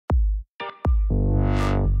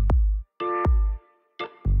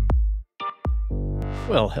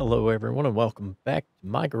Well, hello everyone and welcome back to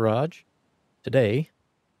my garage. Today,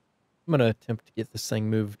 I'm going to attempt to get this thing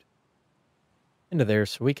moved into there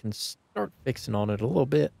so we can start fixing on it a little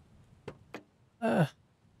bit. I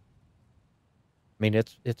mean,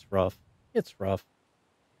 it's rough. It's rough.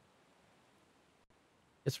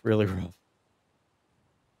 It's really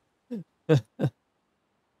rough.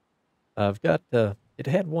 I've got, it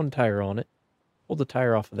had one tire on it. Pulled the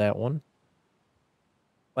tire off of that one.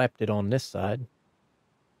 Slapped it on this side.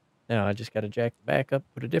 Now I just got to jack the back up,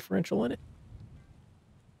 put a differential in it.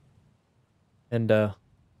 And,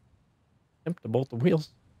 attempt to bolt the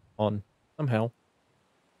wheels on somehow.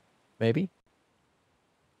 Maybe.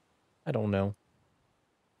 I don't know.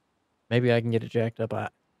 Maybe I can get it jacked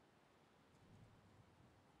up.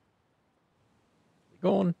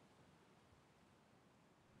 Going.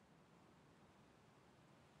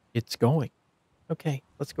 It's going. Okay,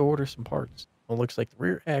 let's go order some parts. Well, it looks like the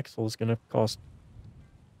rear axle is going to cost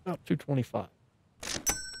about $225.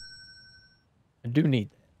 I do need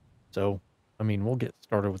that. So, I mean, we'll get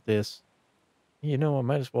started with this. You know, I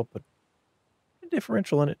might as well put a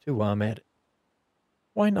differential in it too while I'm at it.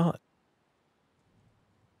 Why not?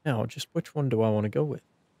 Now, just which one do I want to go with?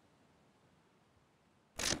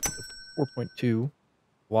 The 4.2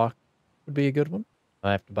 block would be a good one.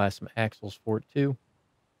 I have to buy some axles for it too.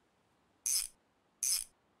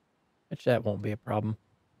 Which that won't be a problem.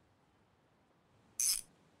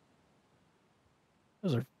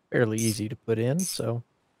 Those are fairly easy to put in, so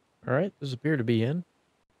all right, those appear to be in.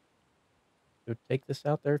 So take this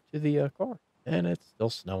out there to the car, and it's still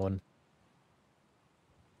snowing.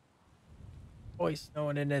 Boy,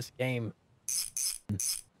 snowing in this game.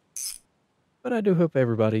 But I do hope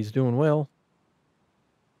everybody's doing well.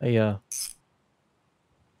 I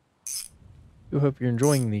do hope you're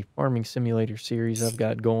enjoying the farming simulator series I've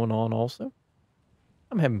got going on also.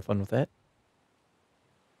 I'm having fun with that.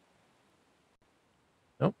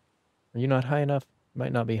 Nope. Are you not high enough?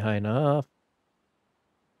 Might not be high enough.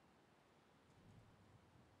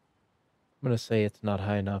 I'm going to say it's not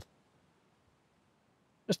high enough.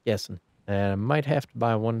 Just guessing. And I might have to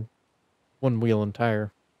buy one wheel and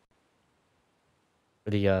tire.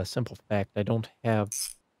 For the simple fact I don't have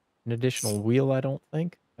an additional wheel, I don't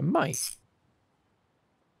think. I might.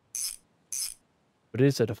 But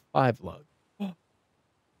is it a 5-lug?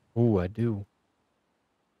 Ooh, I do.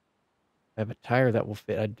 I have a tire that will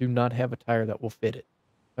fit. I do not have a tire that will fit it.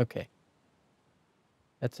 Okay.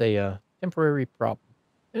 That's a temporary problem.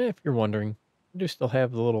 And if you're wondering, I do still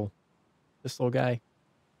have this little guy.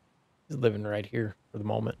 He's living right here for the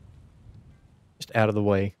moment. Just out of the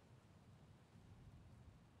way.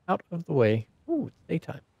 Out of the way. Ooh, it's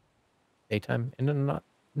daytime. Daytime and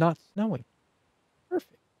not snowing.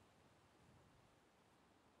 Perfect.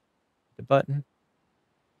 The button.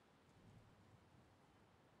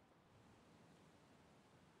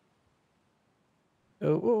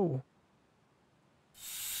 Oh, whoa.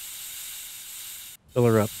 Fill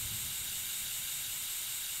her up.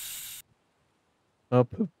 Oh,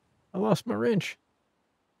 poop. I lost my wrench.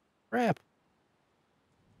 Crap.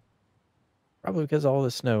 Probably because of all the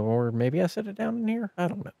snow. Or maybe I set it down in here. I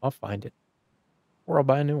don't know. I'll find it. Or I'll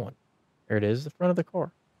buy a new one. There it is, the front of the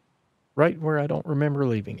car. Right where I don't remember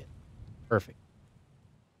leaving it. Perfect.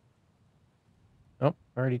 Oh,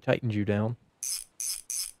 I already tightened you down.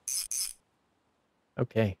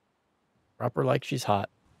 Okay. Drop her like she's hot.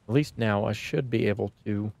 At least now I should be able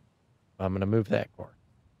to... I'm going to move that car.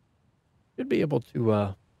 Should be able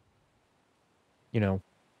to, you know,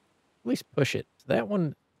 at least push it. So that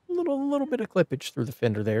one, a little bit of clippage through the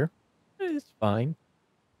fender there. It's fine.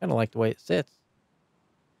 Kind of like the way it sits.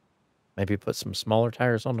 Maybe put some smaller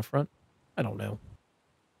tires on the front. I don't know.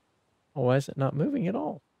 Oh, why is it not moving at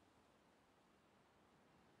all?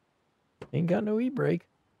 Ain't got no e-brake.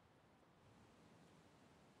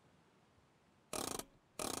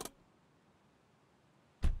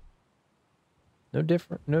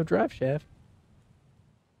 No drive shaft.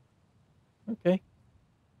 Okay.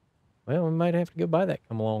 Well, we might have to go buy that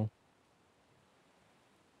come along.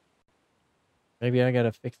 Maybe I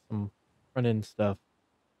gotta fix some front end stuff.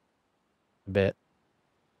 I bet.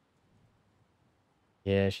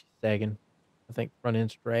 Yeah, she's sagging. I think front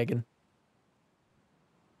end's dragging.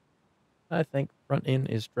 I think front end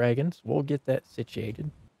is dragging, so we'll get that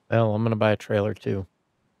situated. Well, I'm gonna buy a trailer too.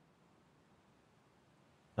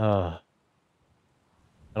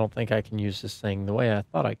 I don't think I can use this thing the way I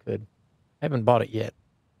thought I could. I haven't bought it yet.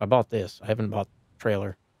 I bought this. I haven't bought the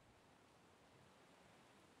trailer.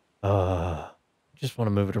 I just want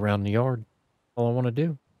to move it around the yard. All I want to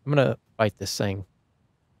do. I'm going to fight this thing.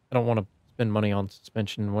 I don't want to spend money on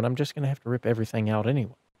suspension when I'm just going to have to rip everything out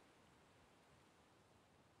anyway.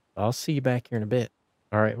 I'll see you back here in a bit.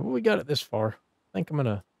 All right, well, we got it this far. I think I'm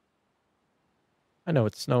gonna. I know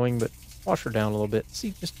it's snowing, but wash her down a little bit.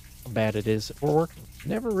 See just how bad it is if we're working.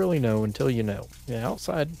 Never really know until you know. Yeah,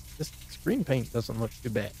 outside, this screen paint doesn't look too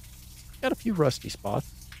bad. Got a few rusty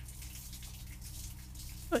spots,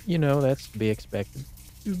 but you know, that's to be expected.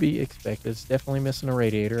 To be expected. It's definitely missing a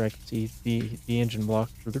radiator. I can see the engine block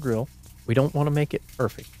through the grill. We don't want to make it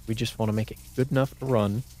perfect. We just want to make it good enough to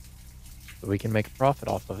run so we can make a profit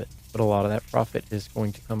off of it. But a lot of that profit is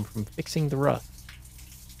going to come from fixing the rust.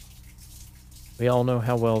 We all know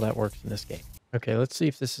how well that works in this game. Okay, let's see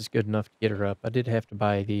if this is good enough to get her up. I did have to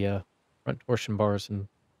buy the front torsion bars and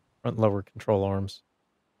front lower control arms.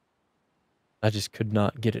 I just could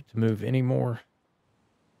not get it to move anymore.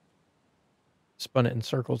 Spun it in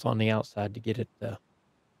circles on the outside to get it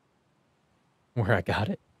where I got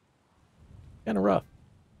it. Kind of rough.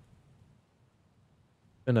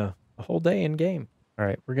 Been a whole day in game. All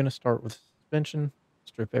right, we're going to start with suspension.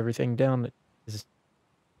 Strip everything down that is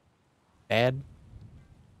bad.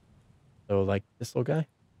 So like this little guy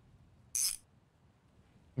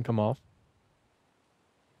can come off.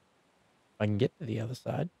 If I can get to the other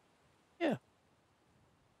side. Yeah.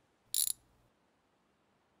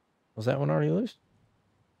 Was that one already loose?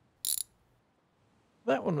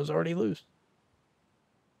 That one was already loose.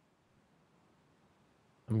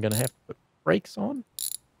 I'm going to have to put brakes on.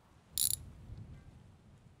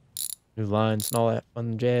 New lines and all that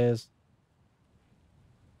fun jazz.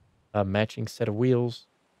 A matching set of wheels.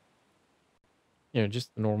 You know,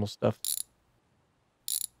 just the normal stuff.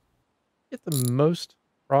 Get the most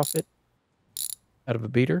profit out of a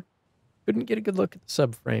beater. Couldn't get a good look at the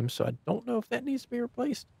subframe, so I don't know if that needs to be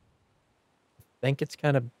replaced. I think it's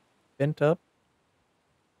kind of bent up.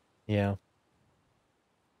 Yeah.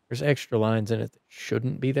 There's extra lines in it that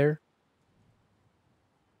shouldn't be there.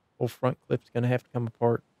 Whole front clip's going to have to come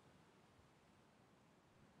apart.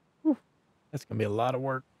 Whew. That's going to be a lot of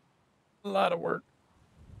work. A lot of work.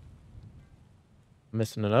 I'm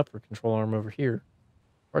missing an upper control arm over here.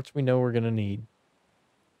 Parts we know we're going to need.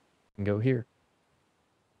 Can go here.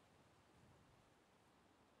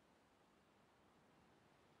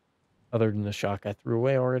 Other than the shock I threw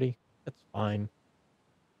away already. That's fine.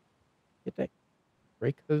 Get that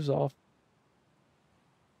brake hose off.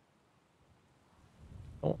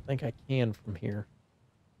 Don't think I can from here.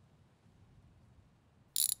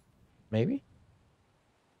 Maybe?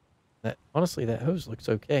 That honestly, that hose looks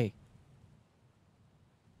okay.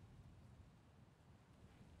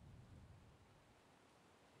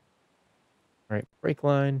 All right, brake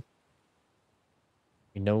line.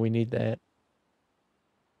 We know we need that.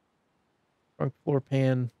 Trunk floor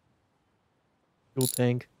pan. Fuel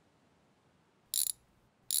tank.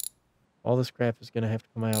 All this crap is going to have to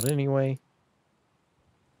come out anyway.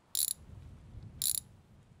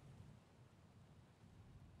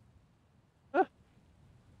 Ah.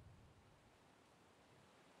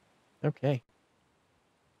 Okay.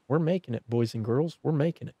 We're making it, boys and girls. We're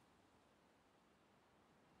making it.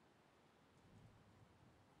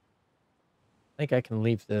 I think I can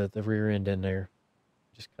leave the rear end in there.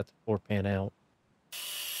 Just cut the floor pan out.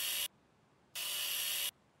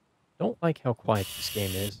 Don't like how quiet this game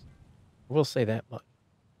is. I will say that much.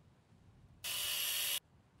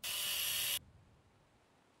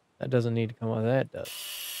 That doesn't need to come out. That does.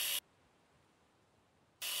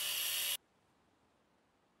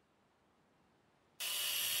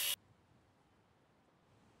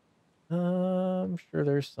 I'm sure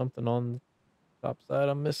there's something on the top side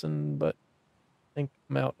I'm missing, but I think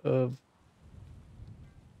I'm out of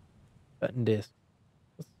button disc.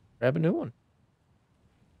 Let's grab a new one.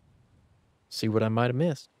 See what I might have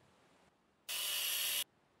missed.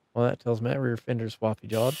 Well, that tells me that rear fender's floppy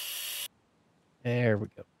jawed. There we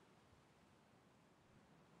go.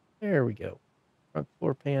 There we go. Front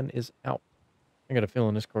floor pan is out. I got a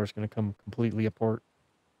feeling this car is going to come completely apart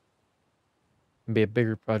and be a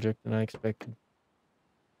bigger project than I expected.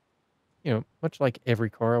 You know, much like every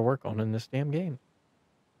car I work on in this damn game.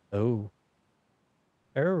 Oh.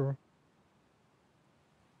 Oh.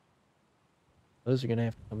 Those are going to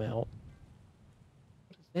have to come out.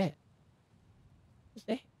 What is that? What is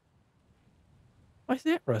that? Why is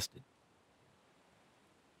that rusted?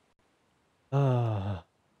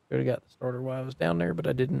 Could have got the starter while I was down there, but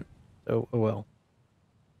I didn't. So, oh well.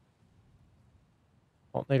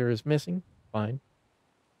 Alternator is missing. Fine.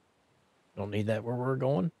 Don't need that where we're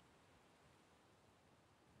going.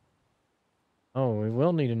 Oh, we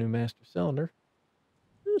will need a new master cylinder.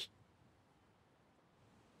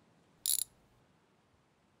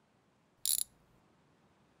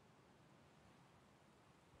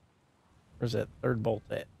 Where's that third bolt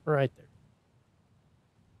at? Right there.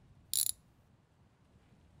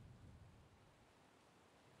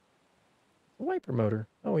 wiper motor.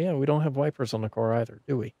 Oh, yeah, we don't have wipers on the car either,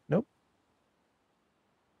 do we? Nope.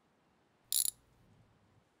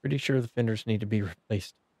 Pretty sure the fenders need to be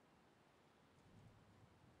replaced.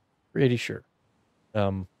 Pretty sure.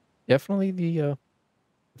 Definitely the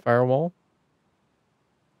firewall,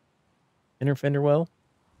 inner fender well,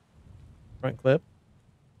 front clip.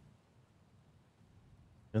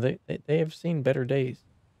 They have seen better days.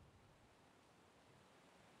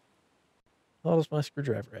 How is my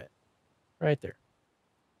screwdriver at? Right there.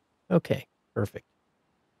 Okay, perfect.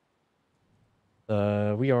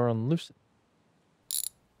 We are on loosen.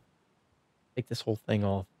 Take this whole thing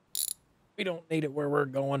off. We don't need it where we're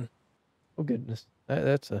going. Oh, goodness.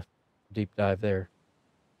 That's a deep dive there.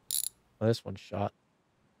 Oh, this one's shot.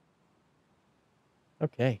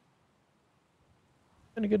 Okay.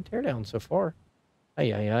 Been a good teardown so far.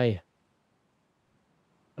 Aye, aye, aye.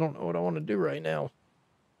 I don't know what I want to do right now.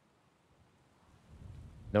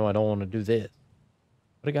 No, I don't want to do this.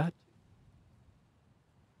 But I got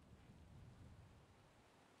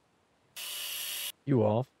to. You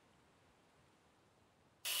off.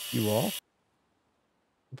 You off.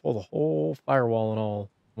 Pull the whole firewall and all.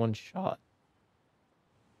 One shot.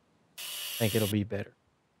 Think it'll be better.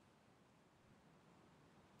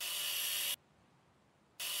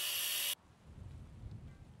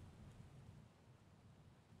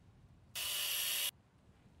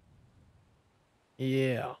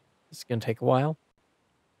 Yeah. This is going to take a while.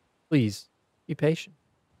 Please, be patient.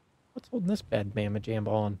 What's holding this bad mamma jamba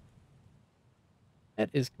on? That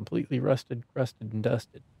is completely rusted, crusted, and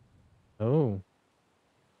dusted. Oh.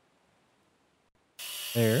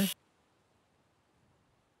 There.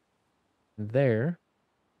 There.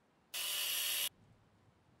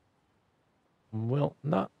 Will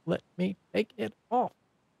not let me take it off.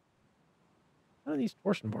 How do these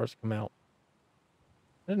torsion bars come out?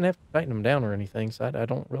 I didn't have to tighten them down or anything, so I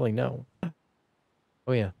don't really know.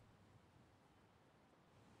 Oh, yeah.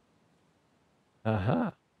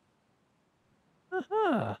 Aha.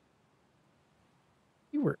 Aha.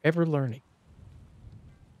 You were ever learning.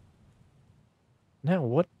 Now,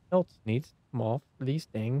 what else needs to come off for these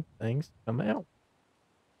dang things to come out?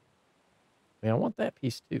 I mean, I want that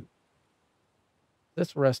piece too.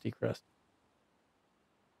 This rusty crust.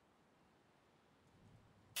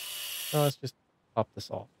 Oh, let's just pop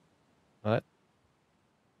this off. Well,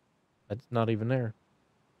 that's not even there.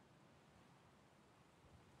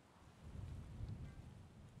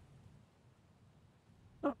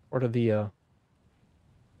 Not part of the,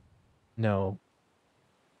 no.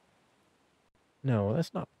 No,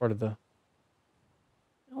 that's not part of the...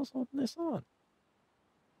 I was holding this on.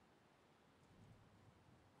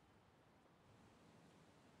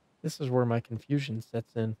 This is where my confusion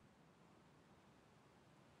sets in.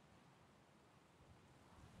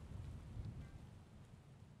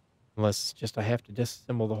 Unless it's just I have to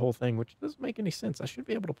disassemble the whole thing, which doesn't make any sense. I should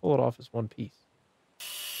be able to pull it off as one piece.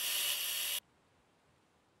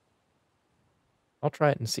 I'll try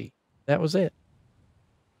it and see. That was it.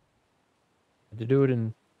 Had to do it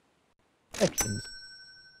in sections.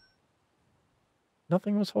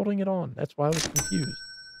 Nothing was holding it on. That's why I was confused.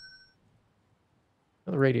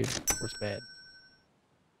 Oh, the radiator support's bad.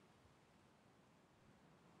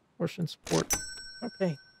 Torsion support.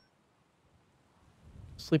 Okay.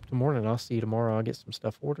 Sleep tomorrow and I'll see you tomorrow. I'll get some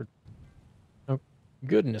stuff ordered. Oh,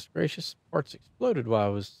 goodness gracious. Parts exploded while I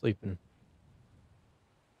was sleeping.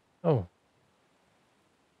 Oh.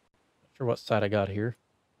 Not sure what side I got here.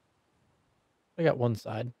 I got one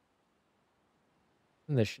side.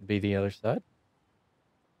 And this should be the other side.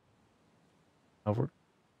 Oh, we're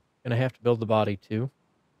going to have to build the body too.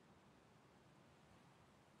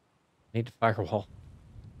 Need a firewall.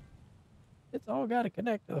 It's all got to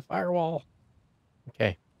connect to the firewall.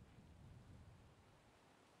 Okay.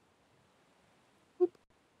 Oop.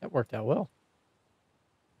 That worked out well.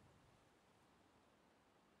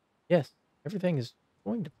 Yes, everything is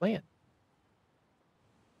going to plan.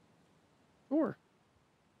 Sure.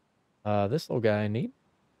 This little guy I need.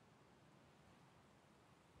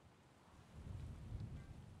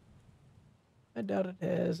 I doubt it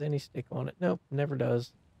has any stick on it. Nope, never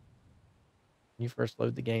does. When you first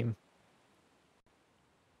load the game.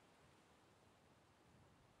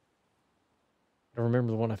 I don't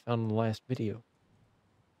remember the one I found in the last video.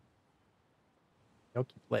 Y'all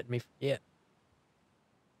keep letting me forget.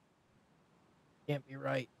 Can't be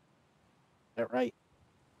right. Is that right?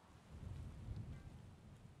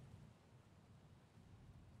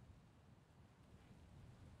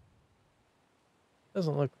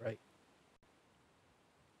 Doesn't look right.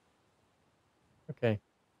 Okay.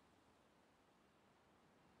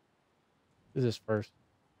 Do this first.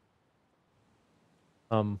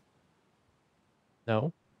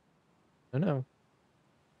 No. No, no.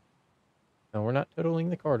 No, we're not totaling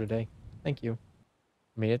the car today. Thank you.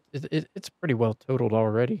 I mean, it's pretty well totaled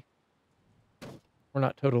already. We're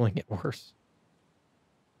not totaling it worse.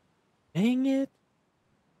 Dang it.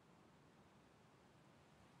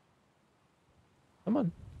 Come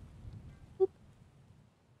on. Whoop.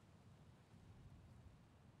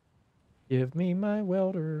 Give me my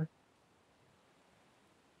welder.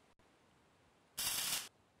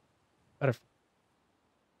 Butterfly.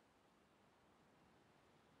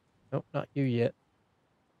 Nope, not you yet.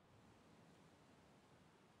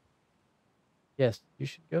 Yes, you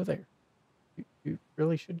should go there. You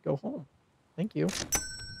really should go home. Thank you.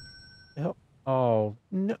 Help. Oh,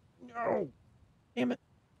 no. No. Damn it.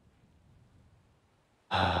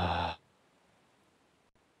 Ah.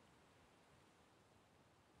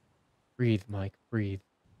 Breathe, Mike. Breathe.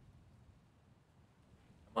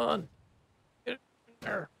 Come on. Get it in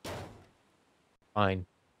there. Fine.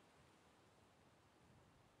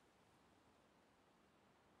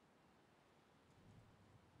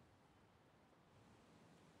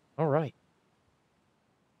 All right.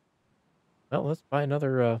 Well, let's buy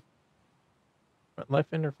another front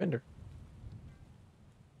left fender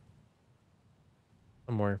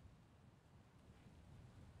somewhere.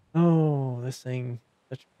 Oh, this thing,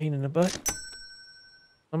 such a pain in the butt.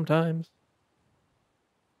 Sometimes.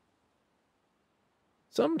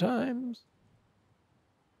 Sometimes.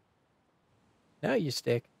 Now you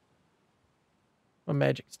stick. A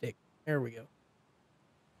magic stick. There we go.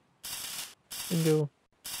 Bingo.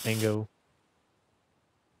 Mango.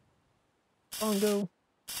 Bongo.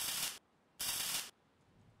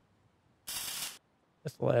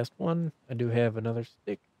 That's the last one. I do have another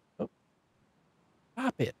stick. Oh,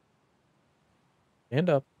 stop it. Stand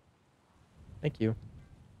up. Thank you.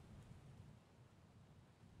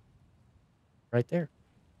 Right there.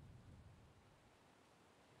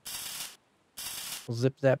 We'll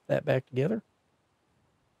zip zap that back together.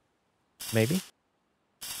 Maybe.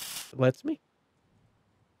 It lets me.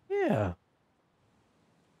 Yeah.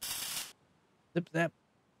 Zip zap.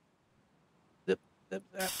 Zip zip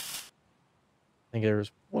zap. I think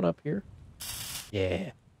there's one up here.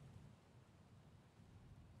 Yeah.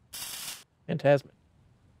 Fantastic.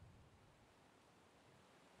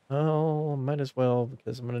 Oh, might as well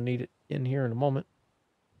because I'm going to need it in here in a moment.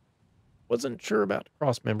 Wasn't sure about the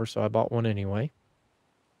cross member, so I bought one anyway.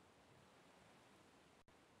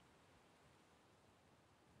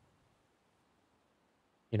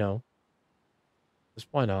 You know, just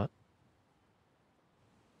why not?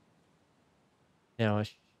 Now I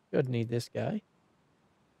should need this guy.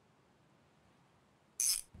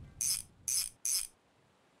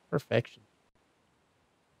 Perfection.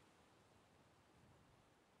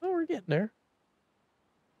 Oh, we're getting there.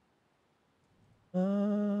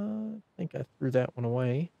 I think I threw that one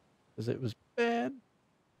away because it was bad.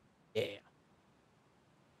 Yeah.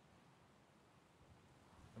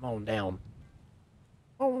 Come on down.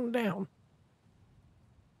 On down.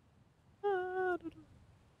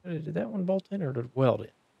 Did that one bolt in or did it weld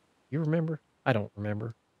in? You remember? I don't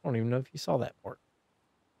remember. I don't even know if you saw that part.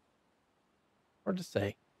 Hard to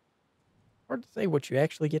say. Hard to say what you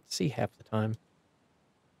actually get to see half the time.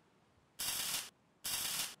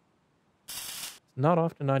 It's not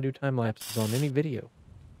often I do time lapses on any video.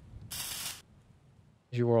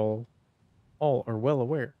 As you all are well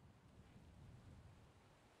aware.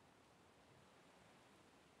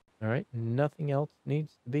 All right, nothing else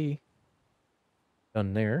needs to be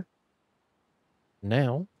done there.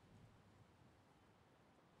 Now,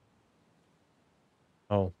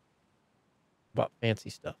 oh, about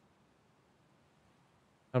fancy stuff.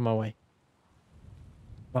 Out of my way.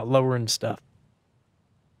 About lowering stuff.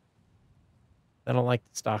 I don't like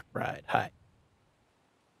the stock ride. Hi.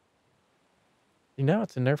 See, now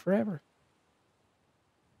it's in there forever.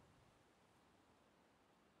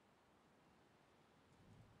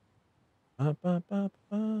 Ba, ba, ba,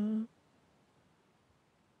 ba.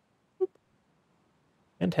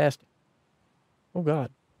 Fantastic. Oh, God.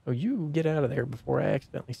 Oh, you get out of there before I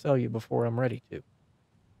accidentally sell you before I'm ready to.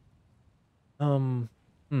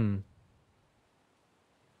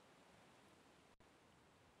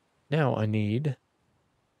 Now I need,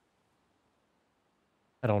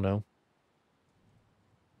 I don't know,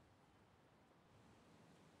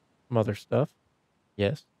 some other stuff.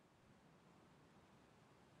 Yes.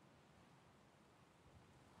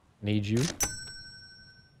 Need you.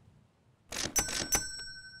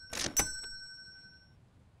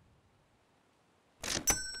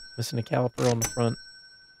 Missing a caliper on the front.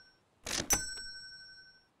 I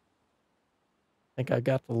think I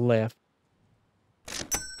got the left.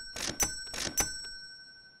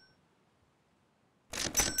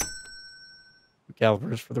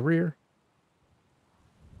 calipers for the rear.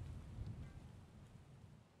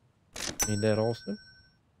 Need that also.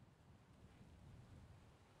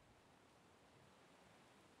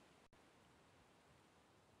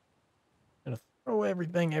 Gonna throw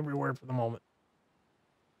everything everywhere for the moment.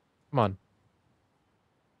 Come on.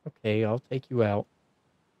 Okay, I'll take you out.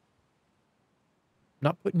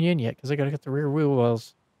 Not putting you in yet because I gotta get the rear wheel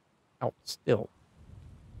wells out still.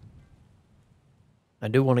 I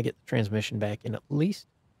do want to get the transmission back in at least.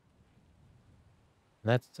 And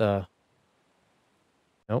that's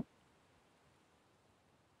nope.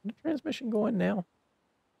 Is the transmission going now?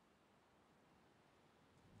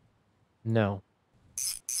 No.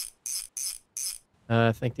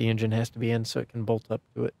 I think the engine has to be in so it can bolt up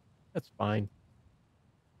to it. That's fine.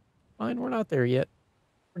 Fine, we're not there yet.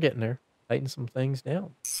 We're getting there. Tighten some things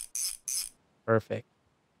down. Perfect.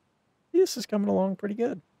 This is coming along pretty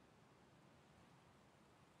good.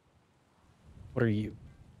 What are you?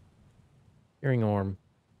 Steering arm.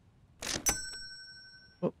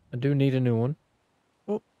 Oh, I do need a new one.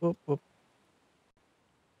 Whoop, whoop, whoop.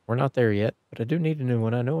 We're not there yet, but I do need a new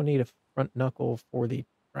one. I know I need a front knuckle for the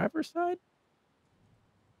driver's side.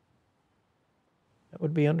 That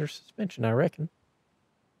would be under suspension, I reckon.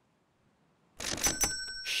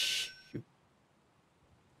 Shoot.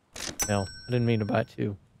 No, I didn't mean to buy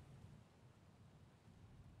two.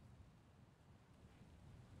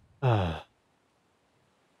 Ah.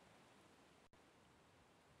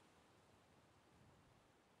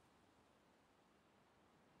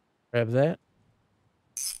 Grab that.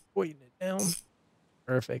 Weighting it down.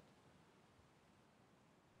 Perfect.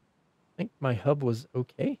 I think my hub was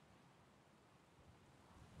okay.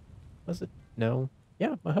 Was it? No.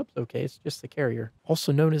 Yeah, my hub's okay. It's just the carrier.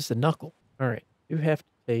 Also known as the knuckle. All right. You have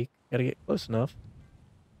to gotta get close enough.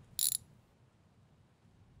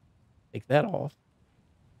 Take that off.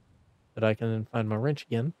 That I can then find my wrench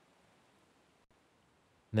again.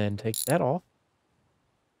 And then take that off.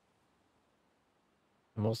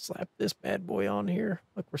 And we'll slap this bad boy on here.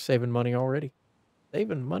 Look, we're saving money already.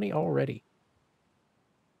 Saving money already.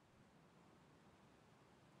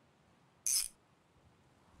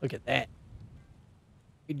 Look at that.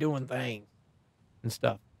 We doing things and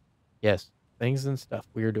stuff. Yes, things and stuff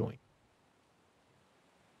we are doing.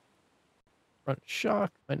 Front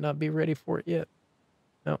shock. Might not be ready for it yet.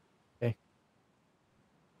 No. Okay.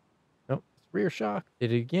 Nope. It's rear shock.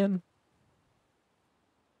 Did it again.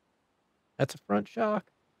 That's a front shock.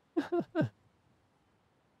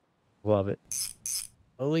 Love it.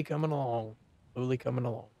 Slowly coming along. Slowly coming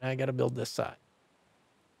along. Now I got to build this side.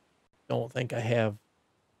 Don't think I have.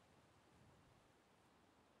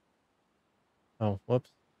 Oh, whoops.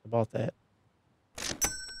 I bought that.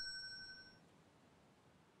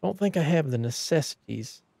 Don't think I have the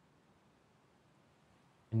necessities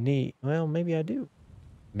I need. Well, maybe I do.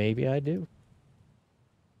 Maybe I do.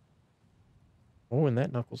 Oh, and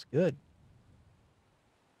that knuckle's good.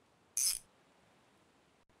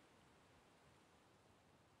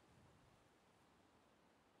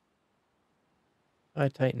 I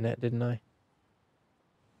tightened that, didn't I?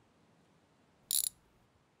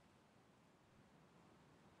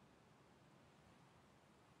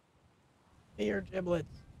 Here, giblets.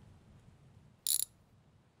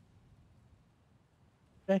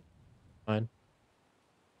 Okay, fine.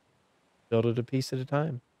 Build it a piece at a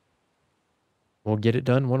time. We'll get it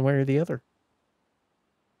done one way or the other.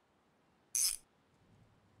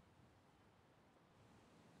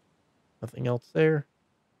 Nothing else there.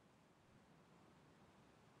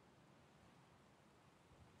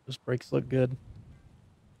 Those brakes look good,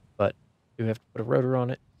 but you have to put a rotor on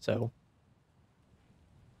it, so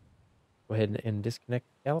go ahead and disconnect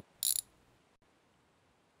the caliper.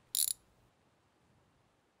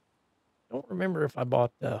 Don't remember if I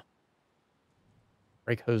bought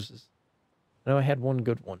brake hoses. I know I had one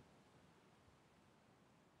good one.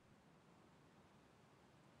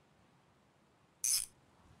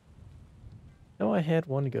 No, I had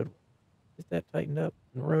one good one. Is that tightened up?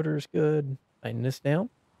 And the rotor's good. Tighten this down.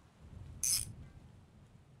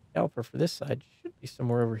 Caliper for this side should be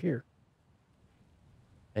somewhere over here.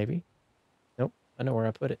 Maybe. Nope. I know where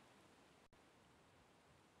I put it.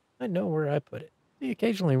 I know where I put it. See,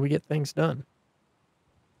 occasionally we get things done.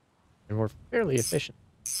 And we're fairly efficient.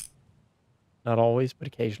 Not always, but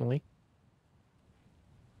occasionally.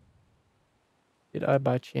 Did I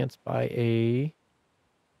by chance buy a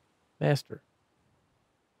master?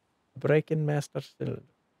 A braking master cylinder?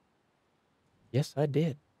 Yes, I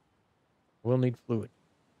did. We'll need fluid.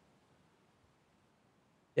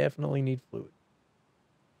 Definitely need fluid.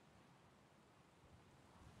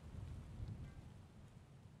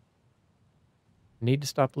 Need to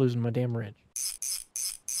stop losing my damn wrench.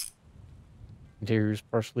 Interior's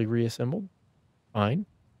partially reassembled. Fine.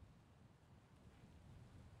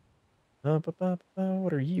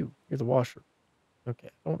 What are you? You're the washer. Okay,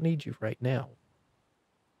 I don't need you right now.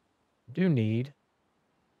 Do need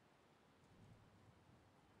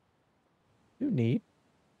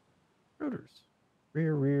rotors.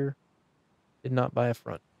 Rear. Did not buy a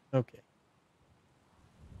front. Okay.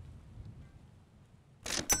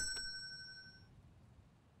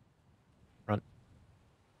 Front.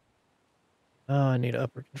 I need an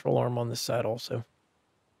upper control arm on this side also.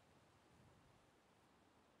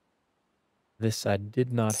 This side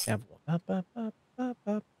did not have one.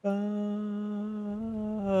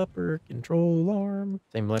 Upper control arm.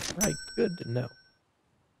 Same left, right. Good to know.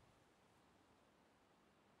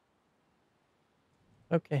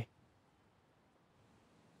 Okay.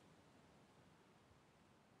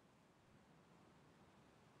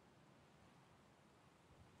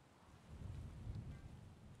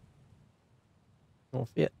 Won't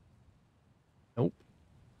fit. Nope.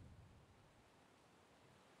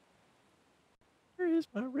 Where is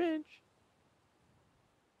my wrench?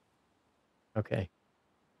 Okay.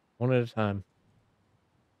 One at a time.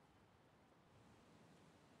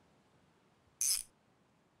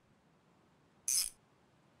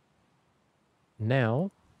 Now,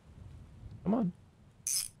 come on.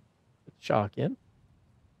 Put the shock in.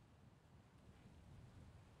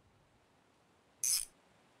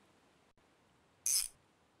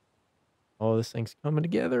 Oh, this thing's coming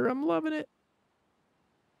together. I'm loving it.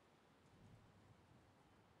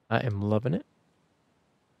 I am loving it.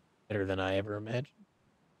 Better than I ever imagined.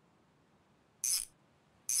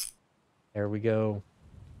 There we go.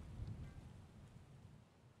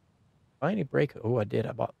 Buy any brake? Oh, I did.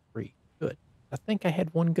 I bought 3. Good. I think I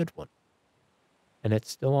had one good one. And it's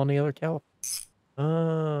still on the other caliper.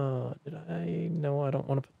 Did I? No, I don't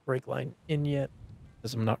want to put the brake line in yet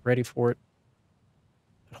because I'm not ready for it.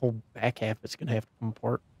 That whole back half is going to have to come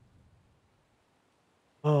apart.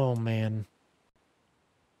 Oh, man.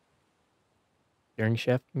 Steering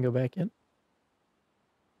shaft can go back in.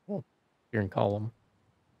 Oh, steering column.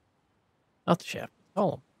 Not the shaft, the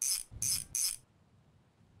column.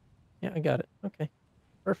 Yeah, I got it. Okay,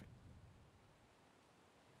 perfect.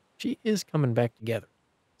 She is coming back together.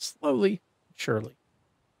 Slowly, but surely.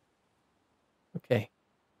 Okay.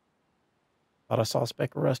 Thought I saw a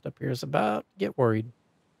speck of rust up here. Is about to get worried.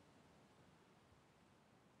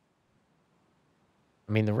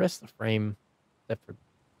 I mean, the rest of the frame, except for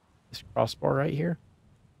this crossbar right here,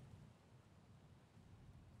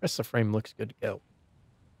 the rest of the frame looks good to go.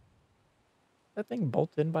 That thing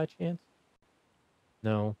bolt in by chance?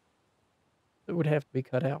 No. It would have to be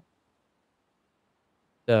cut out.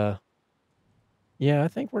 Yeah, I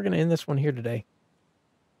think we're going to end this one here today.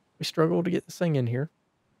 We struggled to get this thing in here.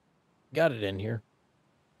 Got it in here.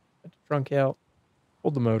 Got the trunk out.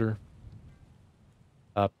 Pulled the motor.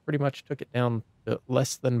 Pretty much took it down to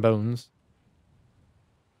less than bones.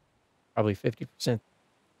 Probably 50%.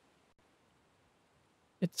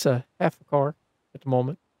 It's half a car at the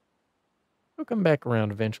moment. We'll come back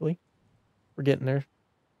around eventually. We're getting there.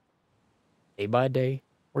 Day by day,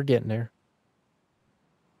 we're getting there.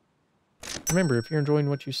 Remember, if you're enjoying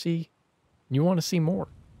what you see and you want to see more,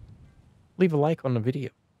 leave a like on the video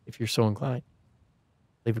if you're so inclined.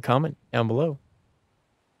 Leave a comment down below.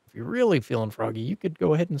 If you're really feeling froggy, you could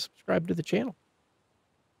go ahead and subscribe to the channel.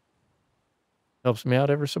 Helps me out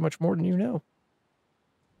ever so much more than you know.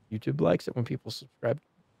 YouTube likes it when people subscribe to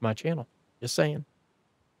my channel. Just saying.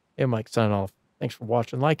 Hey, Mike, signing off. Thanks for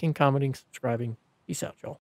watching, liking, commenting, subscribing. Peace out, y'all.